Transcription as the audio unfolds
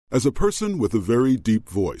As a person with a very deep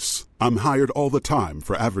voice, I'm hired all the time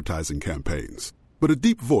for advertising campaigns. But a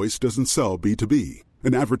deep voice doesn't sell B2B,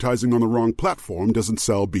 and advertising on the wrong platform doesn't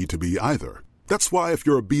sell B2B either. That's why if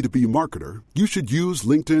you're a B2B marketer, you should use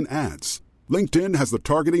LinkedIn ads. LinkedIn has the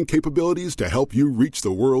targeting capabilities to help you reach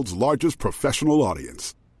the world's largest professional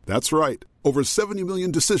audience. That's right, over 70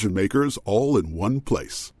 million decision makers all in one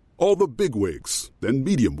place. All the big wigs, then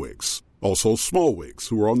medium wigs, also small wigs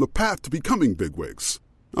who are on the path to becoming big wigs.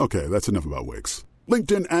 Okay, that's enough about wigs.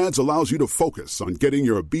 LinkedIn ads allows you to focus on getting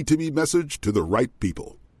your B2B message to the right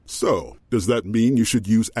people. So, does that mean you should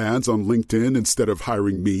use ads on LinkedIn instead of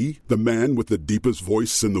hiring me, the man with the deepest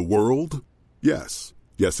voice in the world? Yes.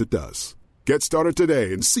 Yes, it does. Get started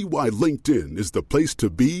today and see why LinkedIn is the place to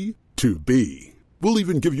be to be. We'll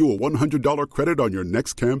even give you a $100 credit on your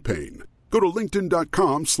next campaign. Go to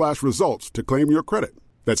linkedin.com/results to claim your credit.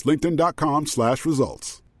 That's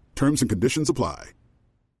linkedin.com/results. Terms and conditions apply.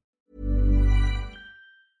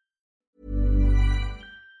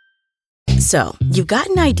 So, you've got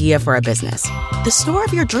an idea for a business. The store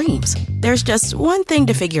of your dreams. There's just one thing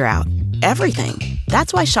to figure out. Everything.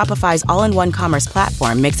 That's why Shopify's all-in-one commerce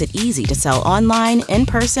platform makes it easy to sell online, in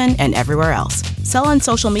person, and everywhere else. Sell on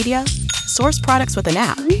social media, source products with an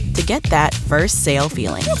app to get that first sale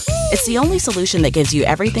feeling. It's the only solution that gives you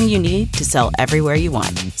everything you need to sell everywhere you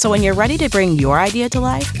want. So when you're ready to bring your idea to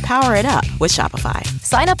life, power it up with Shopify.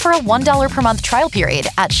 Sign up for a $1 per month trial period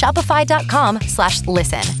at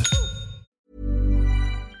shopify.com/listen.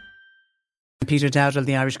 Peter Dowdall,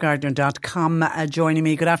 theirishgardener.com, joining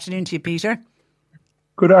me. Good afternoon to you, Peter.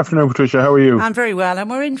 Good afternoon, Patricia. How are you? I'm very well, and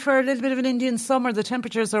we're in for a little bit of an Indian summer. The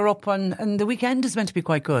temperatures are up, and the weekend is meant to be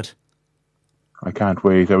quite good. I can't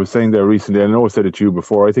wait. I was saying there recently, I know I said it to you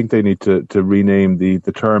before, I think they need to rename the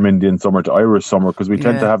term Indian summer to Irish summer, because we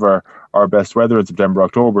tend to have our best weather in September,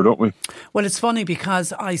 October, don't we? Well, it's funny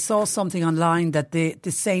because I saw something online that the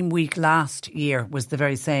same week last year was the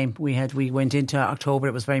very same. We went into October,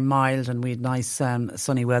 it was very mild and we had nice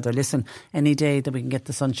sunny weather. Listen, any day that we can get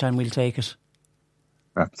the sunshine, we'll take it.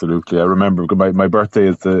 Absolutely. I remember my birthday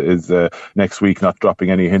is next week, not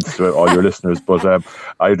dropping any hints to all your listeners, but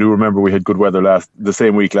I do remember we had good weather the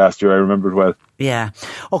same week last year. I remember it well. Yeah.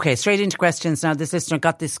 Okay, straight into questions. Now, this listener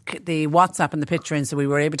got the WhatsApp and the picture in, so we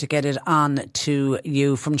were able to get it on to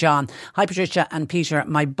you from John. Hi, Patricia and Peter.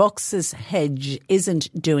 My Bucks' hedge isn't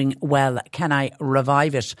doing well. Can I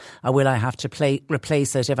revive it, or will I have to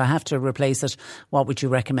replace it? If I have to replace it, what would you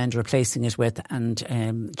recommend replacing it with?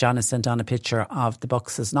 And John has sent on a picture of the Bucks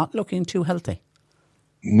is not looking too healthy.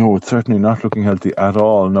 No, it's certainly not looking healthy at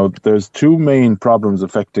all. Now, there's two main problems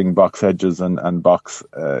affecting box hedges and box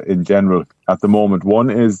in general at the moment. One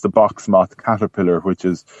is the box moth caterpillar, which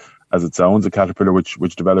is, as it sounds, a caterpillar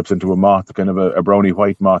which develops into a moth, kind of a browny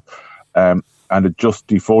white moth, and it just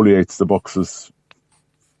defoliates the boxes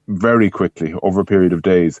very quickly over a period of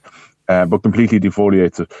days, but completely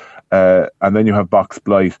defoliates it. And then you have box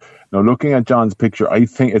blight. Now, looking at John's picture, I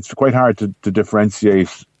think it's quite hard to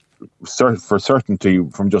differentiate for certainty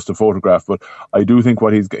from just a photograph, but I do think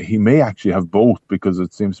he may actually have both, because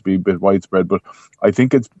it seems to be a bit widespread, but I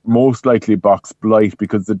think it's most likely box blight,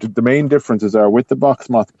 because the main differences are with the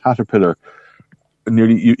box moth caterpillar,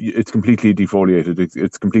 it's completely defoliated,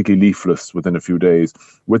 it's completely leafless within a few days.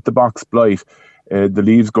 With the box blight, the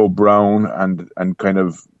leaves go brown and kind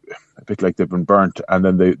of a bit like they've been burnt, and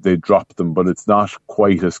then they drop them, but it's not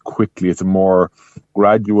quite as quickly. It's a more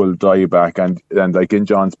gradual dieback, and like in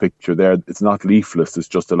John's picture there, it's not leafless, it's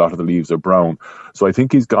just a lot of the leaves are brown. So I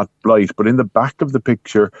think he's got blight. But in the back of the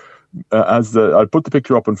picture, I'll put the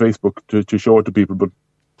picture up on Facebook to show it to people, but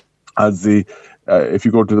if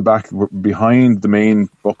you go to the back, behind the main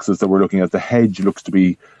boxes that we're looking at, the hedge looks to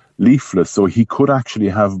be leafless, so he could actually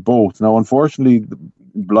have both. Now, unfortunately,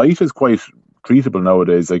 blight is quite treatable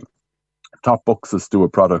nowadays. Like Top Boxes do a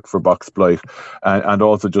product for box blight, and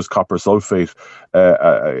also just copper sulfate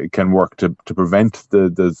can work to prevent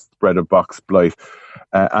the spread of box blight.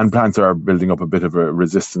 And plants are building up a bit of a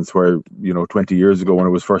resistance where, 20 years ago when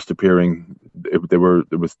it was first appearing, they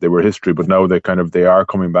were history, but now they are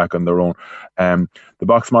coming back on their own. The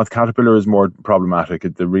box moth caterpillar is more problematic.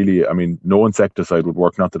 No insecticide would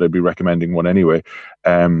work. Not that I'd be recommending one anyway.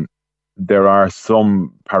 There are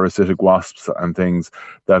some parasitic wasps and things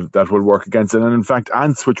that will work against it. And in fact,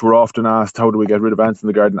 ants, which were often asked, how do we get rid of ants in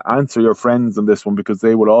the garden? Ants are your friends on this one, because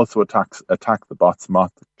they will also attack the box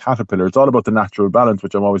moth caterpillar. It's all about the natural balance,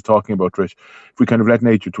 which I'm always talking about, Trish. If we kind of let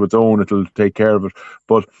nature to its own, it'll take care of it.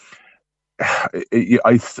 But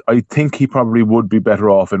I think he probably would be better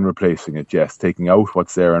off in replacing it. Yes, taking out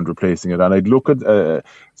what's there and replacing it. And I'd look at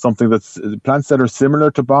something that's plants that are similar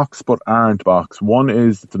to box but aren't box. One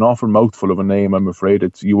is, it's an awful mouthful of a name, I'm afraid.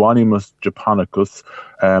 It's Euonymus japonicus.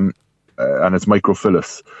 And it's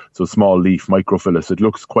microphyllous, so small leaf microphyllous. It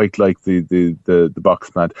looks quite like the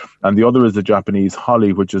box plant. And the other is the Japanese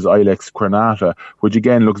holly, which is Ilex crenata, which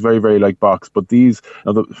again looks very, very like box. But these,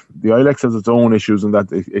 now the Ilex has its own issues in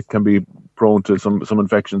that it can be prone to some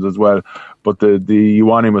infections as well. But the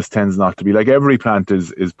Euonymus tends not to be. Like every plant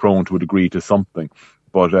is prone to a degree to something.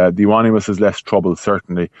 But the Euonymus is less trouble,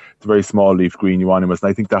 certainly. It's a very small leaf green Euonymus, and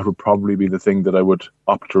I think that would probably be the thing that I would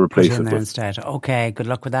opt to replace it with. Instead. Okay, good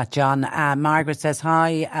luck with that, John. Margaret says,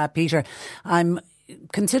 hi, Peter. I'm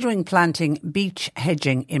considering planting beech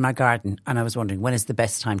hedging in my garden, and I was wondering, when is the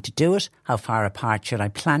best time to do it? How far apart should I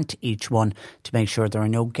plant each one to make sure there are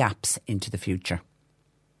no gaps into the future?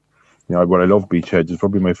 Yeah, what I love beech hedge. It's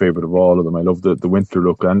probably my favourite of all of them. I love the winter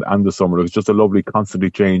look and the summer look. It's just a lovely,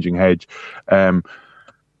 constantly changing hedge.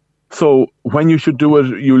 So when you should do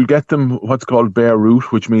it, you'll get them what's called bare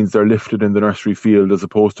root, which means they're lifted in the nursery field as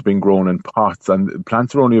opposed to being grown in pots. And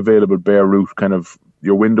plants are only available bare root. Kind of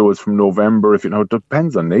your window is from November. If it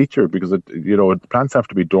depends on nature, because plants have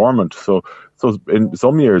to be dormant. So in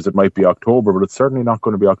some years it might be October, but it's certainly not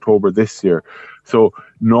going to be October this year. So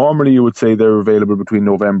normally you would say they're available between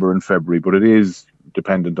November and February, but it is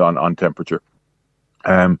dependent on temperature.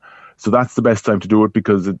 So that's the best time to do it,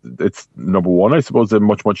 because it's number one, I suppose, it's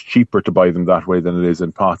much, much cheaper to buy them that way than it is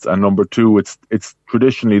in pots. And number two, it's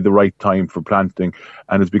traditionally the right time for planting,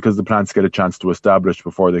 and it's because the plants get a chance to establish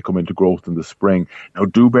before they come into growth in the spring. Now,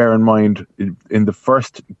 do bear in mind, in the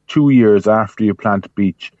first 2 years after you plant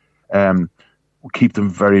beech, keep them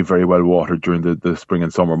very, very well watered during the spring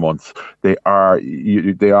and summer months. They are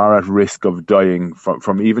at risk of dying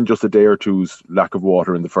from even just a day or two's lack of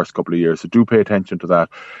water in the first couple of years. So do pay attention to that.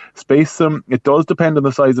 Space them. It does depend on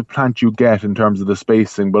the size of plant you get in terms of the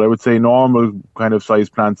spacing, but I would say normal kind of size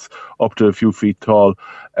plants up to a few feet tall,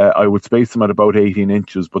 I would space them at about 18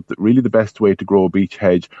 inches. But really the best way to grow a beech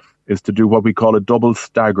hedge is to do what we call a double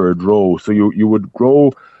staggered row. So you would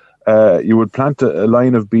grow... you would plant a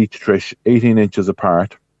line of beech, Trish, 18 inches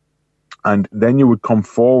apart, and then you would come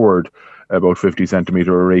forward about 50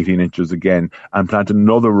 centimetre or 18 inches again and plant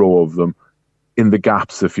another row of them in the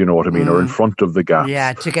gaps, if you know what I mean, or in front of the gaps.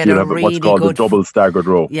 Yeah, to get what's called a double staggered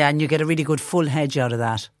row. Yeah, and you get a really good full hedge out of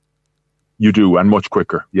that. You do, and much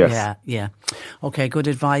quicker, yes. Yeah. Okay, good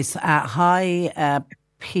advice. Hi,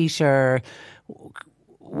 Peter.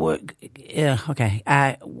 Would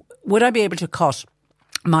I be able to cut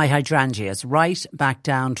my hydrangeas right back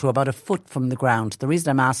down to about a foot from the ground? The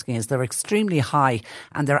reason I'm asking is they're extremely high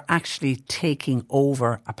and they're actually taking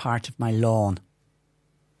over a part of my lawn.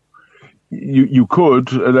 You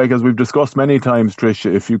could, like as we've discussed many times, Trish,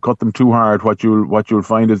 if you cut them too hard, what you'll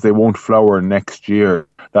find is they won't flower next year.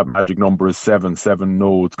 That magic number is seven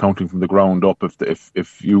nodes, counting from the ground up.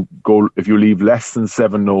 If you leave less than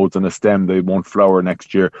 7 nodes on a stem, they won't flower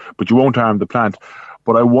next year, but you won't harm the plant.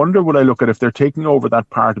 But I wonder, would I look at if they're taking over that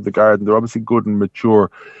part of the garden? They're obviously good and mature.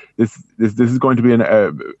 This is going to be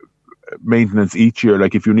an maintenance each year.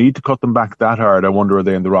 Like if you need to cut them back that hard, I wonder, are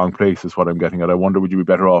they in the wrong place is what I'm getting at. I wonder, would you be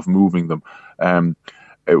better off moving them,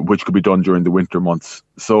 which could be done during the winter months.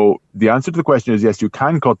 So the answer to the question is yes, you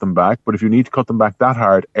can cut them back, but if you need to cut them back that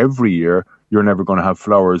hard every year, you're never going to have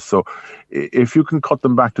flowers. So if you can cut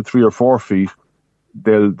them back to 3 or 4 feet,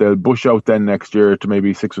 they'll bush out then next year to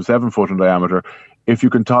maybe 6 or 7 foot in diameter. If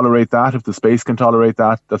you can tolerate that, if the space can tolerate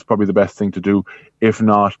that, that's probably the best thing to do. If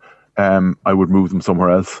not, I would move them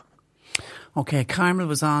somewhere else. Okay, Carmel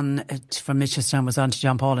was on from Mitchelstown, was on to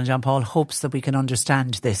John Paul, and John Paul hopes that we can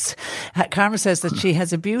understand this. Carmel says that she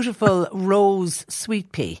has a beautiful rose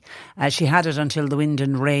sweet pea. She had it until the wind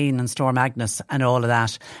and rain and Storm Agnes and all of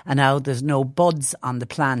that, and now there's no buds on the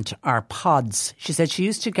plant or pods. She said she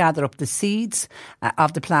used to gather up the seeds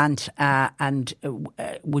of the plant and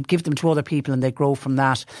would give them to other people, and they grow from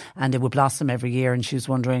that, and it would blossom every year. And she was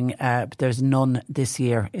wondering, there's none this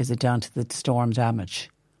year. Is it down to the storm damage?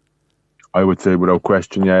 I would say without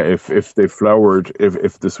question, yeah. If they flowered,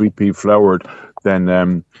 if the sweet pea flowered, then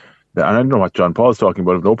and I don't know what John Paul's talking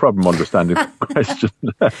about. I've no problem understanding the question.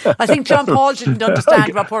 I think John Paul didn't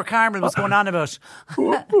understand what poor Carmel was going on about.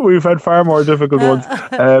 We've had far more difficult ones.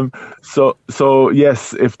 So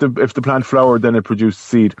yes, if the plant flowered, then it produced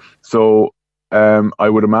seed. So I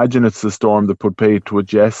would imagine it's the storm that put paid to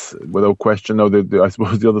it. Yes, without question. Now, I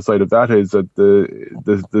suppose the other side of that is that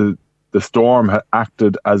the storm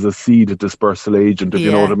acted as a seed dispersal agent, if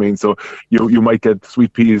you know what I mean. So you might get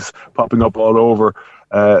sweet peas popping up all over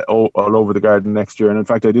all over the garden next year. And in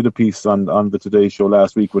fact, I did a piece on the Today Show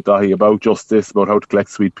last week with Dahi about just this, about how to collect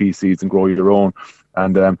sweet pea seeds and grow your own.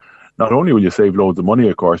 And not only will you save loads of money,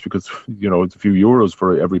 of course, because it's a few euros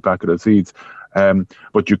for every packet of seeds,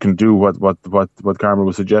 but you can do what Carmen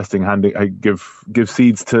was suggesting: give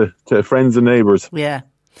seeds to friends and neighbours. Yeah,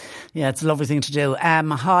 it's a lovely thing to do.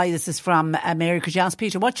 Hi, this is from Mary. Could you ask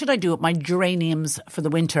Peter, what should I do with my geraniums for the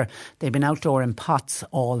winter? They've been outdoor in pots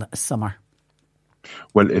all summer.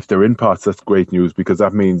 Well, if they're in pots, that's great news, because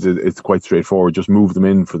that means it's quite straightforward. Just move them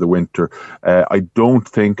in for the winter. I don't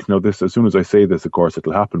think, as soon as I say this, of course,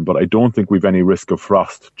 it'll happen, but I don't think we've any risk of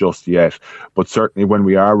frost just yet. But certainly when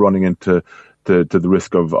we are running into the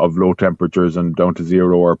risk of low temperatures and down to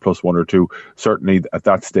 0 or +1 or 2, certainly at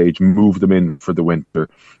that stage, move them in for the winter.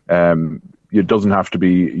 It doesn't have to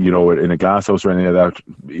be, in a glass house or anything like that.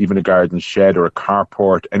 Even a garden shed or a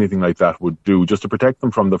carport, anything like that would do, just to protect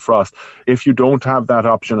them from the frost. If you don't have that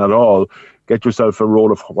option at all, get yourself a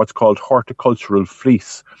roll of what's called horticultural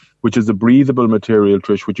fleece, which is a breathable material,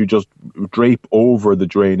 Trish, which you just drape over the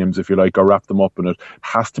geraniums, if you like, or wrap them up in it. It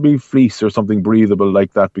has to be fleece or something breathable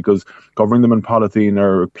like that, because covering them in polythene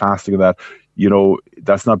or plastic and that,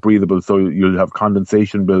 that's not breathable. So you'll have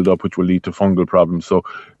condensation build up, which will lead to fungal problems. So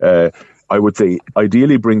I would say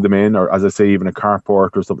ideally bring them in, or as I say, even a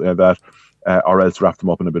carport or something like that, or else wrap them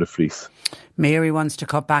up in a bit of fleece. Mary wants to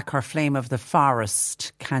cut back her flame of the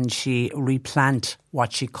forest. Can she replant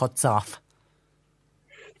what she cuts off?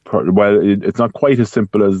 Well, it's not quite as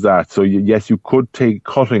simple as that. So yes, you could take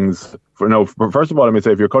cuttings. First of all, I may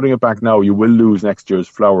say, if you're cutting it back now, you will lose next year's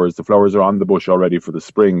flowers. The flowers are on the bush already for the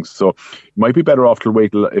spring. So you might be better off to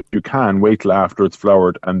wait till after it's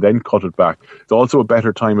flowered and then cut it back. It's also a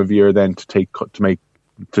better time of year then to take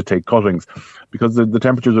cuttings, because the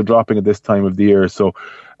temperatures are dropping at this time of the year. So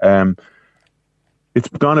it's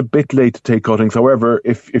gone a bit late to take cuttings. However,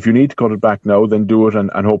 if you need to cut it back now, then do it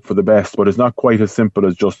and hope for the best. But it's not quite as simple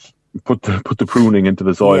as just put the pruning into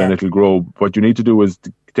the soil and it'll grow. What you need to do is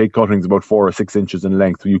take cuttings about 4 or 6 inches in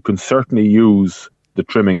length. You can certainly use the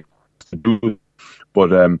trimming to do it,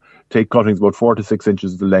 but take cuttings about 4 to 6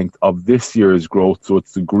 inches the length of this year's growth. So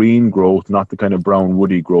it's the green growth, not the kind of brown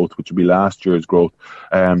woody growth, which would be last year's growth,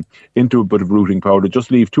 into a bit of rooting powder. Just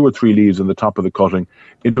leave 2 or 3 leaves on the top of the cutting,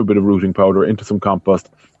 into a bit of rooting powder, into some compost,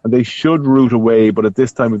 and they should root away. But at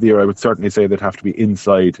this time of the year, I would certainly say they'd have to be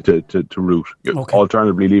inside to root. Okay.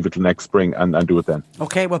 Alternatively, leave it till next spring and do it then.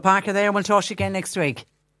 Okay, we'll park it there and we'll talk to you again next week.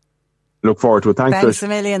 Look forward to it. Thanks a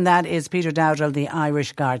million. That is Peter Dowdall,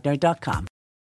 theirishgardener.com.